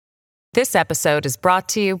This episode is brought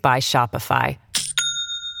to you by Shopify.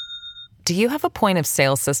 Do you have a point of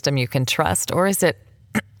sale system you can trust, or is it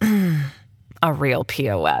a real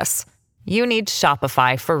POS? You need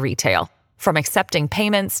Shopify for retail. From accepting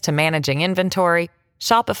payments to managing inventory,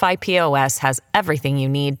 Shopify POS has everything you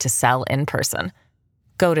need to sell in person.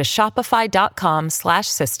 Go to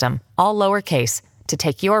shopify.com/system, all lowercase, to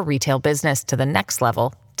take your retail business to the next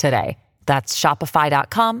level today. That's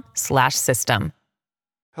shopify.com/system.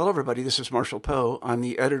 Hello, everybody. This is Marshall Poe. I'm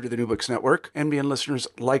the editor of the New Books Network. NBN listeners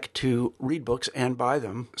like to read books and buy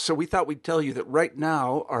them. So we thought we'd tell you that right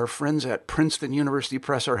now, our friends at Princeton University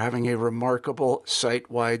Press are having a remarkable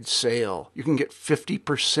site-wide sale. You can get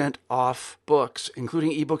 50% off books,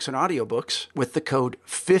 including ebooks and audiobooks, with the code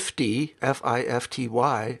 50,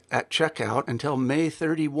 F-I-F-T-Y, at checkout until May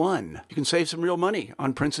 31. You can save some real money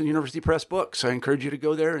on Princeton University Press books. I encourage you to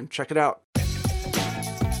go there and check it out.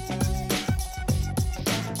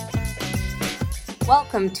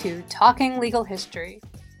 Welcome to Talking Legal History.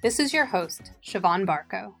 This is your host, Siobhan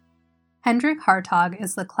Barco. Hendrik Hartog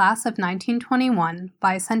is the class of 1921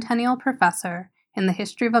 bicentennial professor in the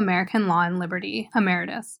history of American law and liberty,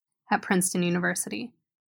 emeritus, at Princeton University.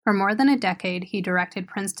 For more than a decade, he directed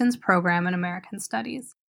Princeton's program in American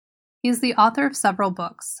Studies. He is the author of several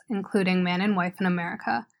books, including Man and Wife in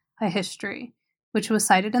America, A History, which was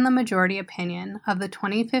cited in the majority opinion of the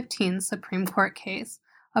 2015 Supreme Court case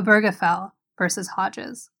Obergefell versus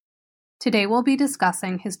Hodges. Today we'll be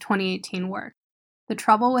discussing his 2018 work, The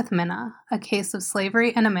Trouble with Minna, a case of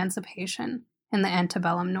slavery and emancipation in the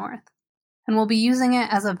antebellum North, and we'll be using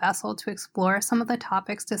it as a vessel to explore some of the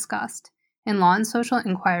topics discussed in Law and Social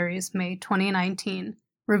Inquiry's May 2019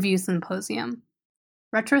 Review Symposium,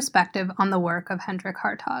 retrospective on the work of Hendrik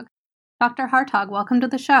Hartog. Dr. Hartog, welcome to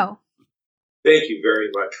the show. Thank you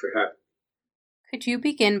very much for having me. Could you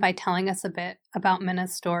begin by telling us a bit about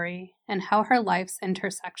Minna's story and how her life's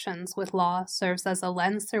intersections with law serves as a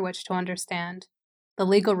lens through which to understand the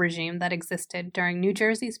legal regime that existed during New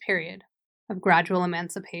Jersey's period of gradual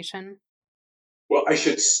emancipation? Well, I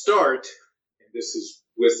should start, and this is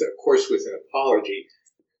with an apology,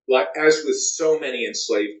 like as with so many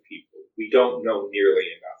enslaved people, we don't know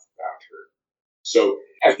nearly enough about her. So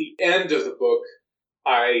at the end of the book,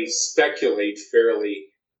 I speculate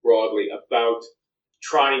fairly broadly about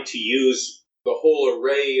trying to use the whole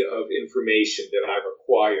array of information that I've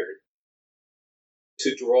acquired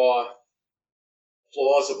to draw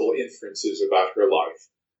plausible inferences about her life.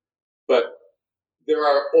 But there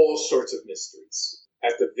are all sorts of mysteries.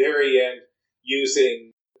 At the very end,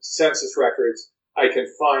 using census records, I can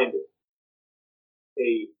find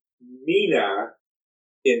a Mina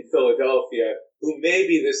in Philadelphia who may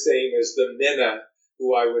be the same as the Minna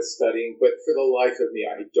who I was studying, but for the life of me,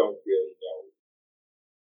 I don't really know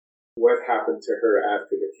what happened to her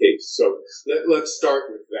after the case. So let's start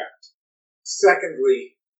with that.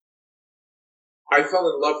 Secondly, I fell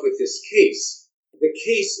in love with this case. The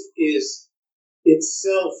case is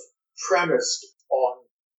itself premised on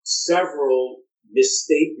several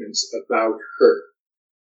misstatements about her.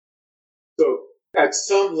 So at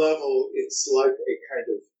some level, it's like a kind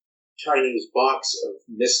of Chinese box of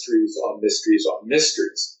mysteries on mysteries on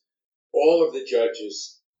mysteries. All of the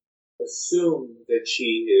judges assume that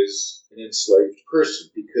she is an enslaved person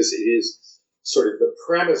because it is sort of the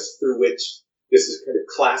premise through which this is kind of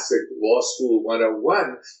classic law school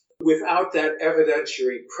 101. Without that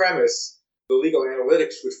evidentiary premise, the legal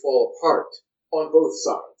analytics would fall apart on both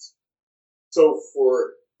sides. So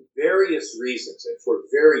for various reasons and for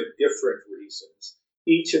very different reasons,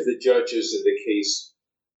 each of the judges in the case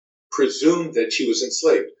presumed that she was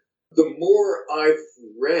enslaved. The more I've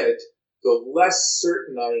read, the less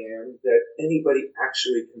certain I am that anybody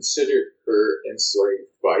actually considered her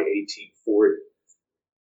enslaved by 1840.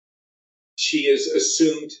 She is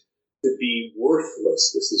assumed to be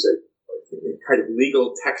worthless. This is a kind of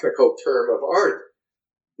legal technical term of art.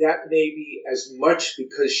 That may be as much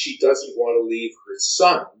because she doesn't want to leave her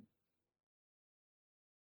son,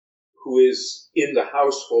 who is in the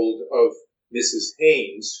household of Mrs.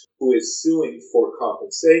 Haynes, who is suing for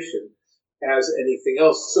compensation, as anything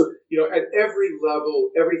else. So, at every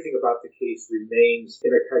level, everything about the case remains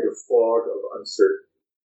in a kind of fog of uncertainty.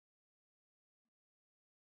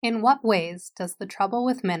 In what ways does The Trouble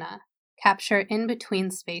with Minna capture in-between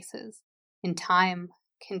spaces in time,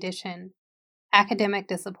 condition, academic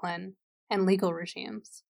discipline, and legal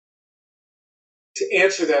regimes? To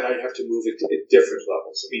answer that, I'd have to move it at different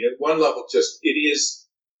levels. At one level, it is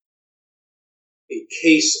a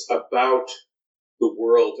case about the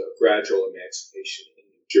world of gradual emancipation in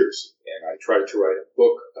New Jersey. And I tried to write a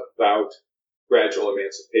book about gradual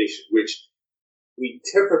emancipation, which we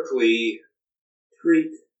typically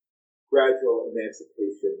treat gradual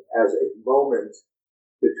emancipation as a moment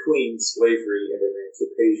between slavery and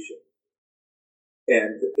emancipation,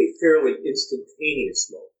 and a fairly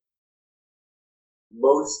instantaneous moment.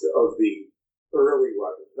 Most of the early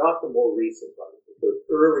writing, not the more recent writing, but the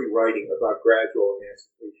early writing about gradual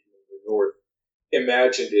emancipation in the North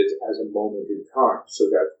imagined it as a moment in time, so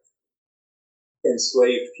that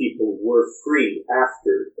enslaved people were free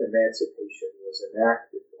after emancipation was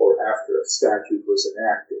enacted or after a statute was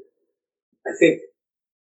enacted. I think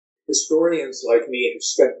historians like me have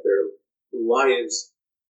spent their lives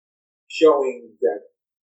showing that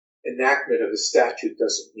enactment of a statute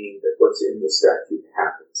doesn't mean that what's in the statute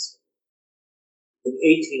happens. In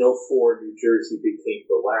 1804, New Jersey became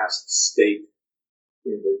the last state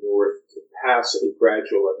in the North to pass a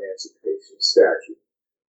gradual emancipation statute.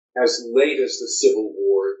 As late as the Civil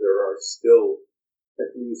War, there are still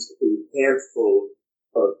at least a handful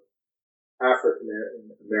of African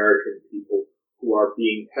American people who are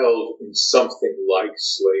being held in something like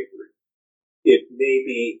slavery. It may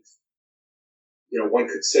be, one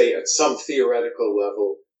could say at some theoretical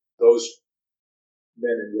level, those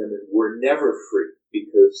men and women were never free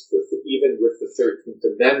because even with the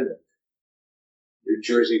 13th Amendment, New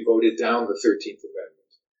Jersey voted down the 13th Amendment.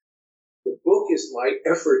 The book is my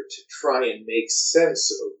effort to try and make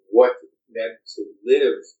sense of what it meant to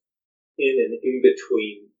live in an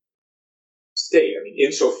in-between state. I mean,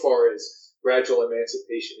 insofar as gradual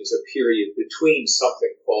emancipation is a period between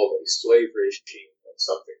something called a slave regime and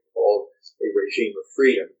something called a regime of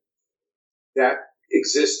freedom, that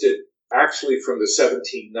existed actually from the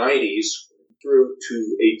 1790s through to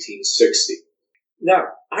 1860. Now,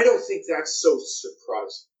 I don't think that's so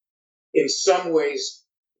surprising. In some ways,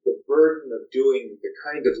 the burden of doing the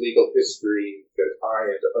kind of legal history that I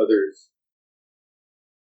and others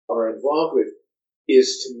are involved with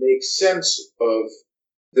is to make sense of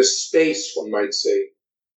the space, one might say,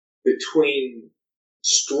 between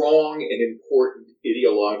strong and important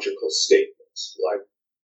ideological statements like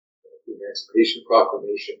the Emancipation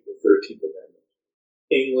Proclamation, the 13th Amendment,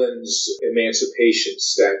 England's Emancipation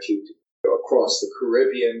Statute across the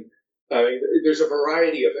Caribbean. I mean, there's a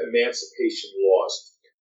variety of emancipation laws.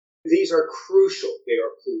 These are crucial. They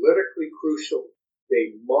are politically crucial.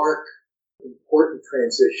 They mark important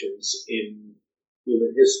transitions in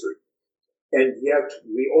human history. And yet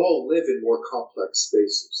we all live in more complex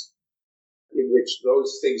spaces in which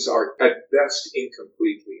those things are at best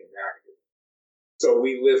incompletely enacted. So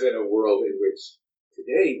we live in a world in which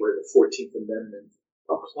today, where the 14th Amendment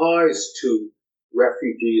applies to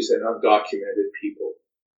refugees and undocumented people,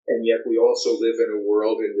 and yet we also live in a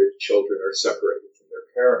world in which children are separated from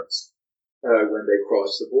their parents when they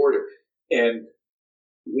cross the border. And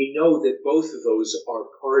we know that both of those are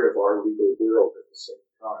part of our legal world at the same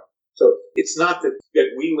time. So it's not that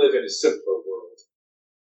we live in a simpler world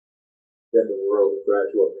than the world of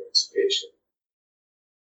gradual emancipation.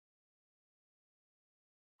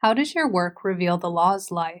 How does your work reveal the law's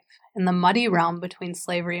life in the muddy realm between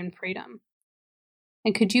slavery and freedom?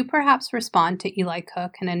 And could you perhaps respond to Eli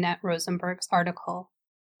Cook and Annette Rosenberg's article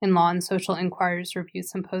in Law and Social Inquiry's Review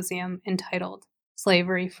Symposium entitled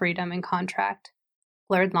Slavery, Freedom, and Contract,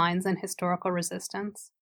 Blurred Lines and Historical Resistance?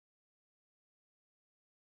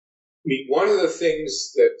 I mean, one of the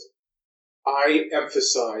things that I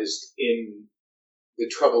emphasized in The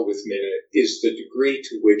Trouble with Minna is the degree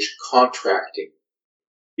to which contracting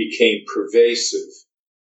became pervasive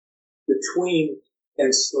between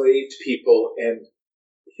enslaved people and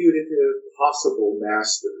putative possible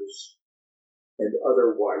masters and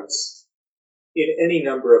other whites in any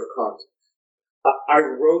number of contexts. I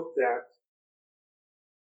wrote that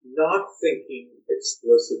not thinking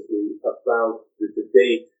explicitly about the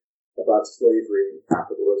debate about slavery and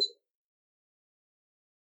capitalism.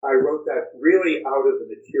 I wrote that really out of the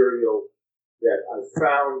material that I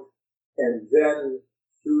found, and then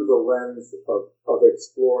through the lens of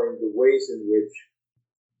exploring the ways in which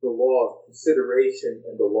the law of consideration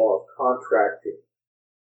and the law of contracting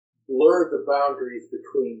blur the boundaries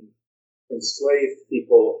between enslaved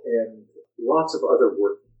people and lots of other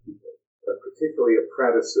working people, particularly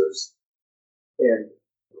apprentices and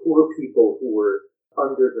poor people who were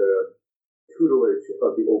under the tutelage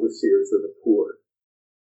of the overseers of the poor.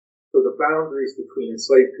 So the boundaries between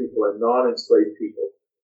enslaved people and non-enslaved people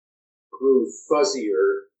grew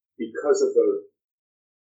fuzzier because of the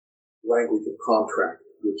language of contract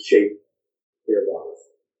which shaped their lives.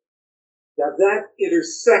 Now that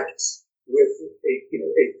intersects with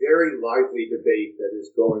a very lively debate that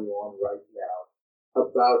is going on right now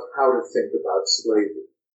about how to think about slavery.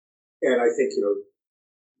 And I think,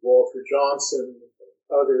 Walter Johnson, and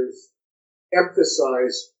others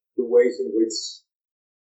emphasize the ways in which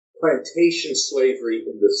plantation slavery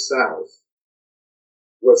in the South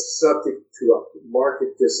was subject to a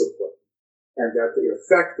market discipline, and that the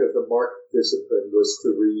effect of the market discipline was to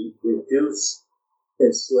reduce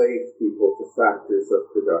enslaved people to factors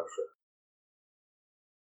of production.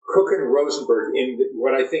 Cook and Rosenberg, in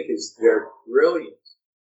what I think is their brilliant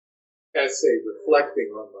essay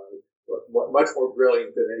reflecting on much more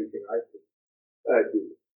brilliant than anything I could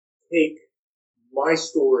do, take my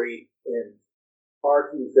story and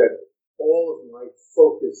argue that all of my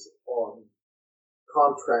focus on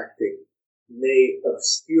contracting may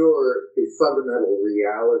obscure a fundamental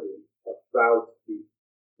reality about the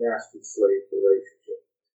master-slave relationship.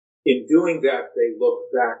 In doing that, they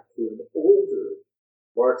look back to an older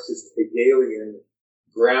Marxist, Hegelian,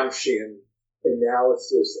 Gramscian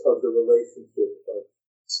analysis of the relationship of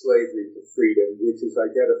slavery to freedom, which is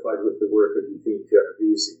identified with the work of Eugene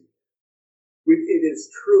Genovese. It is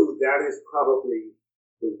true that is probably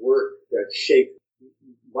the work that shaped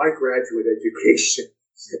my graduate education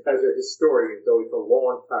as a historian, though it's a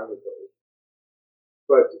long time ago.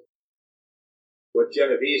 But what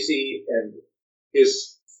Genovese and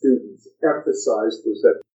his students emphasized was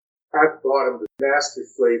that at bottom, the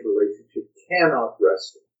master-slave relationship cannot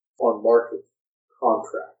rest on market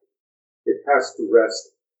contract. It has to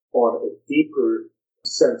rest on a deeper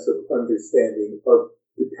sense of understanding of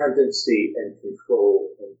dependency and control,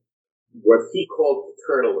 and what he called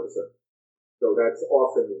paternalism. So that's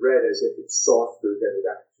often read as if it's softer than it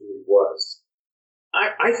actually was.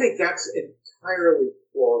 I think that's entirely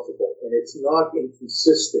plausible, and it's not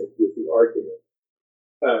inconsistent with the argument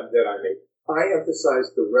that I make. I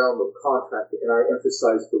emphasize the realm of contracting, and I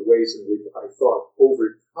emphasize the ways in which I thought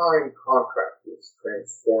over time contract was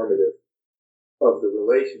transformative of the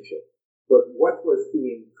relationship. But what was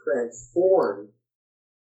being transformed?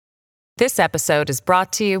 This episode is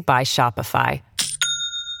brought to you by Shopify.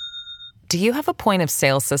 Do you have a point of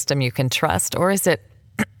sale system you can trust, or is it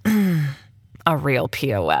a real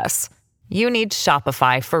POS? You need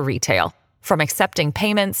Shopify for retail. From accepting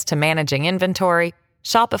payments to managing inventory,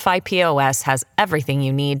 Shopify POS has everything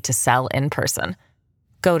you need to sell in person.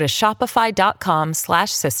 Go to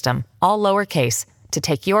shopify.com/system, all lowercase, to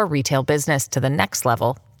take your retail business to the next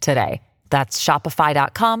level today. That's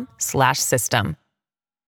shopify.com/system.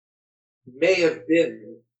 May have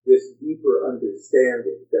been this deeper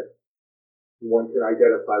understanding that one can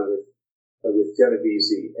identify with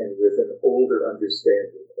Genovese and with an older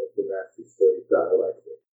understanding of the master-slave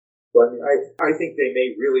dialectic. So I think they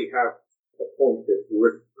may really have a point that's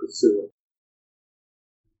worth pursuing.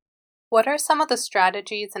 What are some of the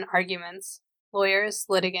strategies and arguments lawyers,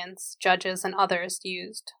 litigants, judges, and others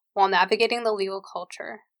used while navigating the legal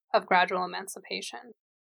culture of gradual emancipation?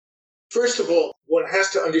 First of all, one has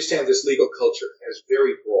to understand this legal culture as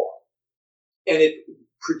very broad, and it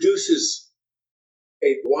produces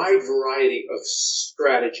a wide variety of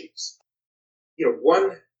strategies.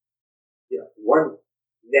 One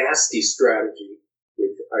nasty strategy,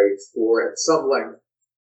 which I explore at some length,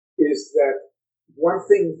 is that one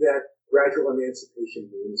thing that gradual emancipation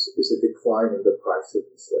means is a decline in the price of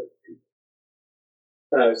enslaved people.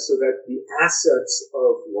 So that the assets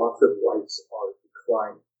of lots of whites are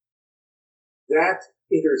declining. That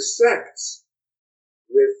intersects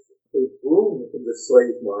with a boom in the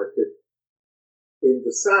slave market in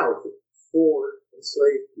the South for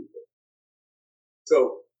enslaved people.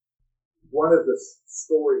 So one of the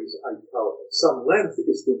stories I tell at some length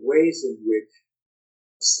is the ways in which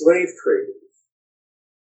slave traders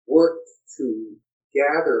worked to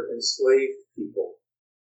gather enslaved people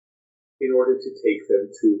in order to take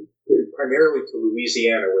them primarily to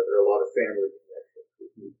Louisiana, where there are a lot of family connections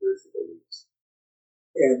with New Jersey elites.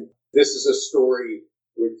 And this is a story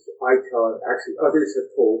which I tell, and actually others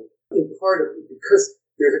have told, in part of because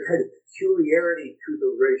there's a kind of peculiarity to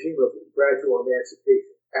the regime of gradual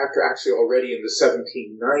emancipation. After actually already in the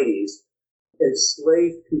 1790s,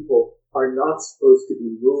 enslaved people are not supposed to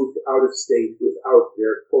be moved out of state without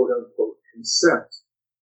their quote-unquote consent.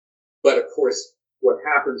 But of course, what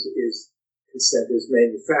happens is consent is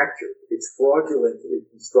manufactured. It's fraudulently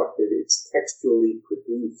constructed. It's textually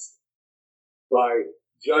produced by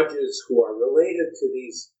judges who are related to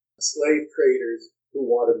these slave traders who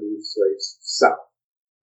want to move slaves south.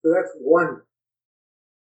 So that's one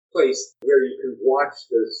place where you can watch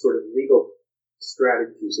the sort of legal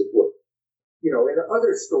strategies at work. In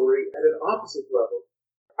another story, at an opposite level,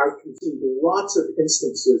 I can see lots of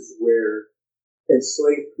instances where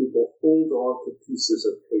enslaved people hold on to pieces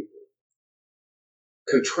of paper,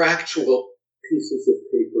 contractual pieces of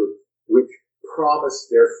paper, which promise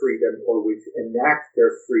their freedom or which enact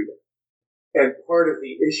their freedom. And part of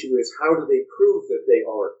the issue is, how do they prove that they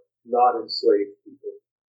are not enslaved people?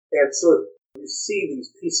 And so you see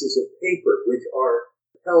these pieces of paper which are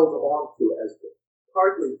held onto as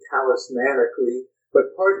partly talismanically,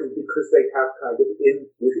 but partly because they have kind of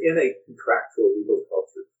within a contractual legal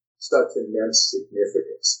culture such immense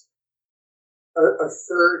significance. A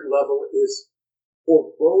third level is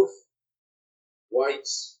for both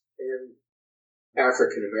whites and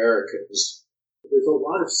African Americans. There's a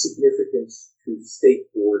lot of significance to state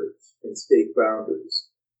borders and state boundaries,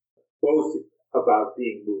 both about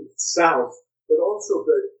being moved south, but also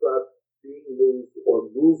about being moved or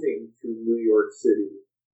moving to New York City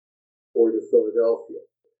or to Philadelphia.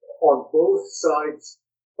 On both sides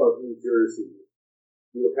of New Jersey,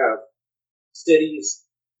 you have cities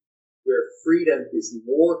where freedom is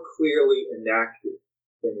more clearly enacted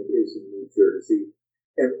than it is in New Jersey,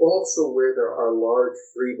 and also where there are large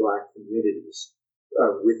free black communities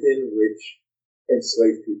within which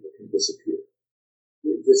enslaved people can disappear.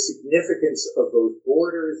 The significance of those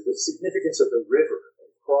borders, the significance of the river,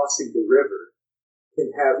 crossing the river,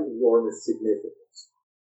 can have enormous significance.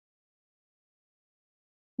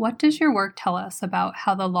 What does your work tell us about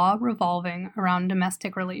how the law revolving around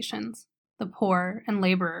domestic relations, the poor and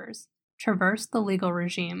laborers, traversed the legal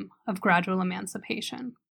regime of gradual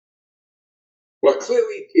emancipation? Well,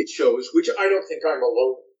 clearly it shows, which I don't think I'm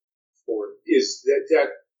alone for, is that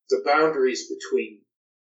the boundaries between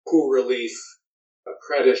poor relief,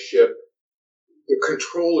 apprenticeship, the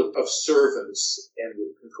control of servants and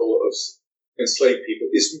the control of enslaved people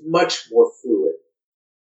is much more fluid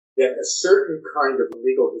than a certain kind of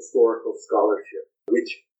legal historical scholarship,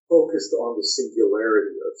 which focused on the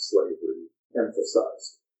singularity of slavery,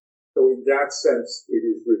 emphasized. So in that sense, it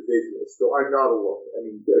is revisionist. So I'm not alone. I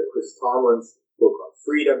mean, Chris Tomlin's book on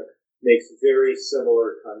freedom makes very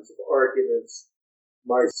similar kinds of arguments.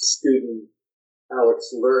 My student,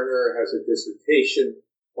 Alex Lerner, has a dissertation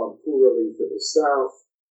on poor relief in the South.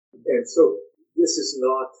 And so this is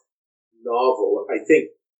not novel. I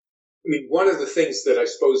mean, one of the things that I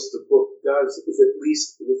suppose the book does is, at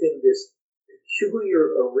least within this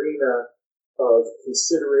peculiar arena of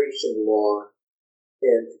consideration law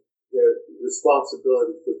and the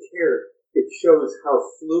responsibility for care, it shows how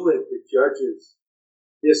fluid the judge's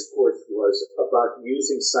discourse was about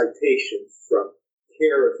using citations from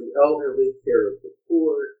care of the elderly, care of the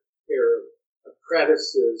poor, care of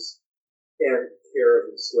apprentices, and care of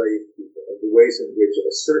enslaved people, and the ways in which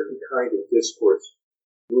a certain kind of discourse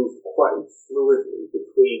moved quite fluidly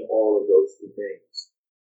between all of those domains.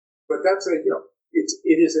 But that's it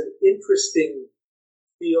is an interesting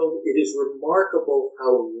field. It is remarkable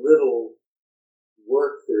how little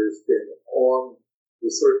work there's been on the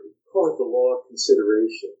sort of, call it the law of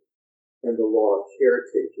consideration and the law of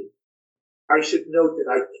caretaking. I should note that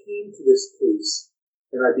I came to this case,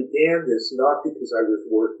 and I began this not because I was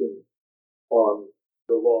working on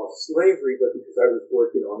the law of slavery, but because I was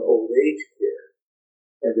working on old age care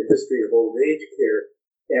and the history of old age care,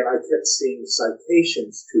 and I kept seeing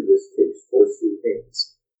citations to this case, Horsley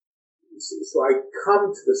Haynes. So I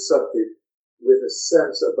come to the subject with a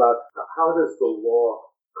sense about how does the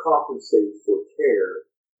law compensate for care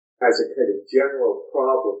as a kind of general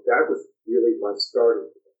problem. That was really my starting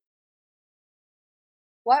point.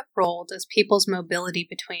 What role does people's mobility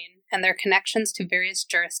between and their connections to various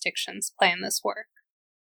jurisdictions play in this work?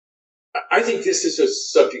 I think this is a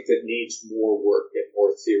subject that needs more work and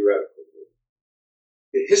more theoretical work.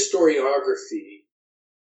 The historiography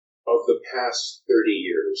of the past 30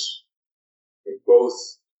 years, in both,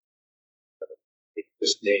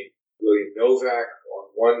 just named William Novak on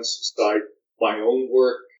one side, my own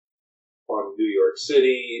work on New York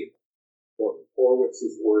City, Morton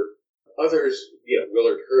Horwitz's work, others,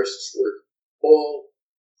 Willard Hurst's work, all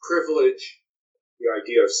privilege the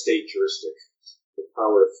idea of state jurisdictions, the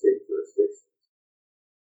power of state jurisdictions.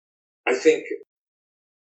 I think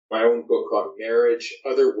my own book on marriage,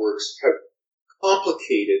 other works have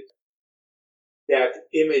complicated that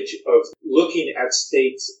image of looking at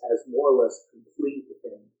states as more or less complete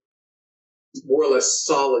and more or less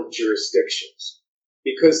solid jurisdictions.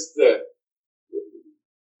 Because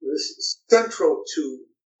this is central to,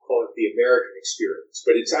 call it the American experience,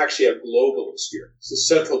 but it's actually a global experience. It's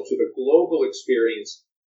central to the global experience,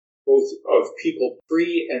 both of people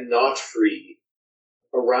free and not free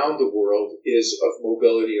around the world, is of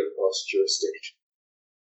mobility across jurisdiction.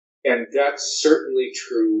 And that's certainly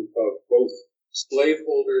true of both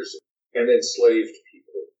slaveholders and enslaved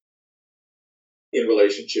people in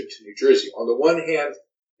relationship to New Jersey. On the one hand,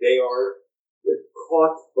 they are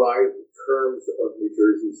caught by the terms of New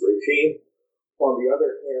Jersey's regime. On the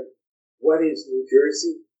other hand, what is New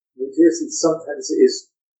Jersey? New Jersey sometimes is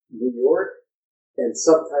New York, and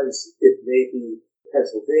sometimes it may be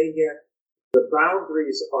Pennsylvania. The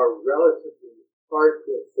boundaries are relatively hard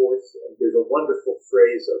to enforce, and there's a wonderful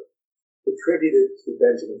phrase attributed to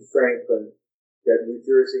Benjamin Franklin that New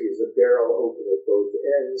Jersey is a barrel open at both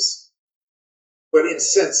ends. But in a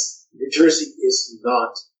sense, New Jersey is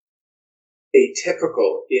not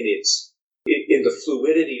atypical in the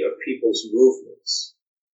fluidity of people's movements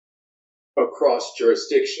across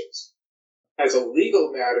jurisdictions. As a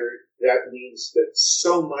legal matter, that means that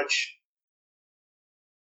so much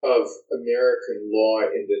of American law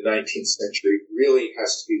in the 19th century really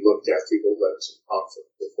has to be looked at through the lens of conflict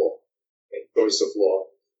of law and choice of law,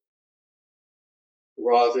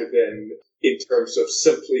 rather than in terms of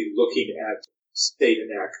simply looking at state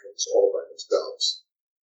enactments all by themselves.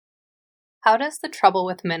 How does The Trouble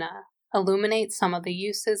with Minna illuminate some of the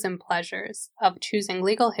uses and pleasures of choosing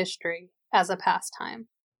legal history as a pastime?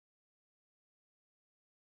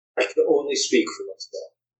 I can only speak for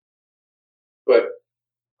myself, but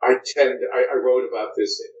I wrote about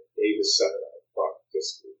this in a Davis seminar talk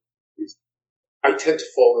this week. I tend to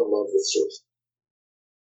fall in love with sources.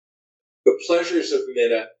 The pleasures of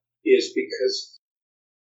Minna is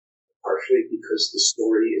partially because the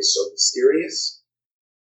story is so mysterious.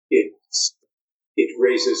 It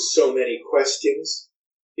raises so many questions.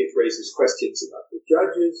 It raises questions about the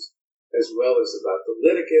judges, as well as about the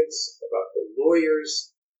litigants, about the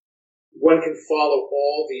lawyers. One can follow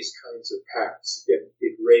all these kinds of paths.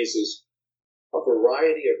 It raises a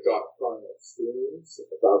variety of doctrinal themes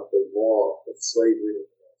about the law of slavery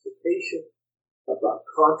and emancipation, about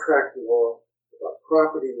contract law, about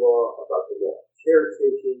property law, about the law of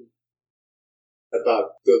caretaking,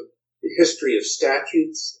 about the history of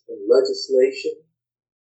statutes and legislation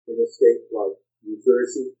in a state like New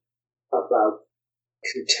Jersey, about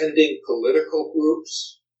contending political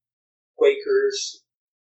groups, Quakers,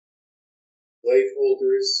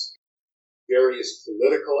 slaveholders, various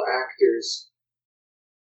political actors,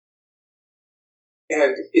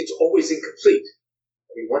 and it's always incomplete.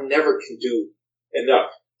 I mean, one never can do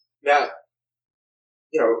enough. Now,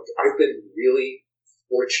 I've been really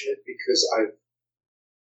fortunate because I've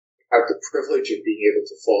had the privilege of being able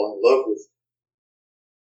to fall in love with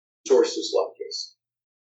sources like this.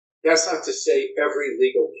 That's not to say every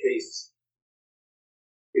legal case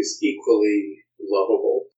is equally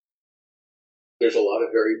lovable. There's a lot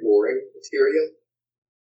of very boring material.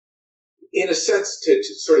 In a sense, to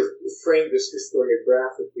sort of frame this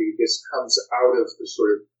historiographically, this comes out of the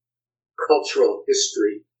sort of cultural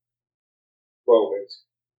history moment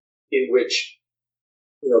in which,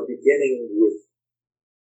 beginning with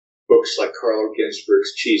books like Carlo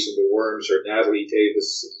Ginzburg's Cheese and the Worms or Natalie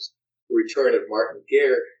Davis's The Return of Martin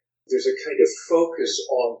Guerre, there's a kind of focus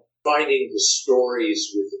on finding the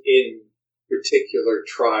stories within particular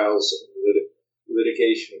trials and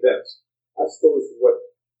litigation events. I suppose what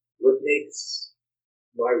makes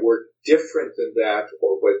my work different than that,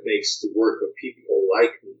 or what makes the work of people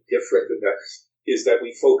like me different than that, is that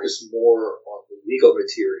we focus more on the legal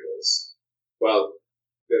materials, while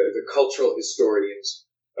the cultural historians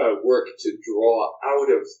work to draw out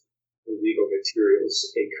of the legal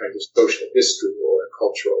materials a kind of social history or a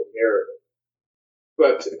cultural narrative.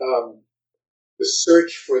 But the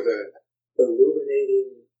search for the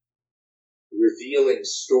illuminating, revealing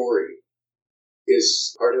story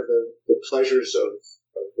is part of the pleasures of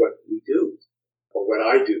what we do, or what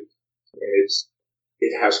I do. And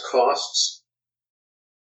it has costs.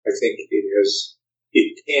 I think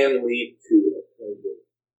it can lead to a kind of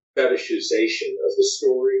fetishization of the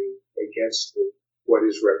story against what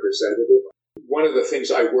is representative. One of the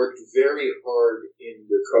things I worked very hard in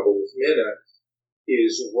The Trouble with Minna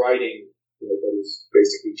is writing, that is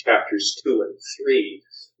basically chapters 2 and 3,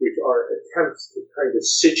 which are attempts to kind of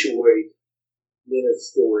situate Minna's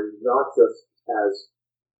story not just as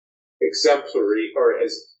exemplary or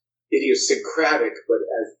as idiosyncratic, but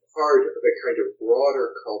as part of a kind of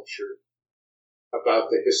broader culture about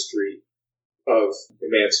the history of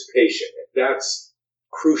emancipation. And that's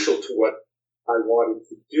crucial to what I wanted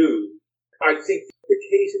to do. I think the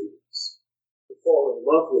cases to fall in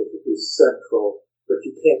love with is central, but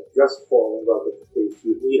you can't just fall in love with the case.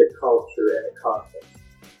 You need a culture and a context.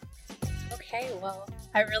 Okay, well,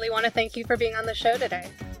 I really want to thank you for being on the show today.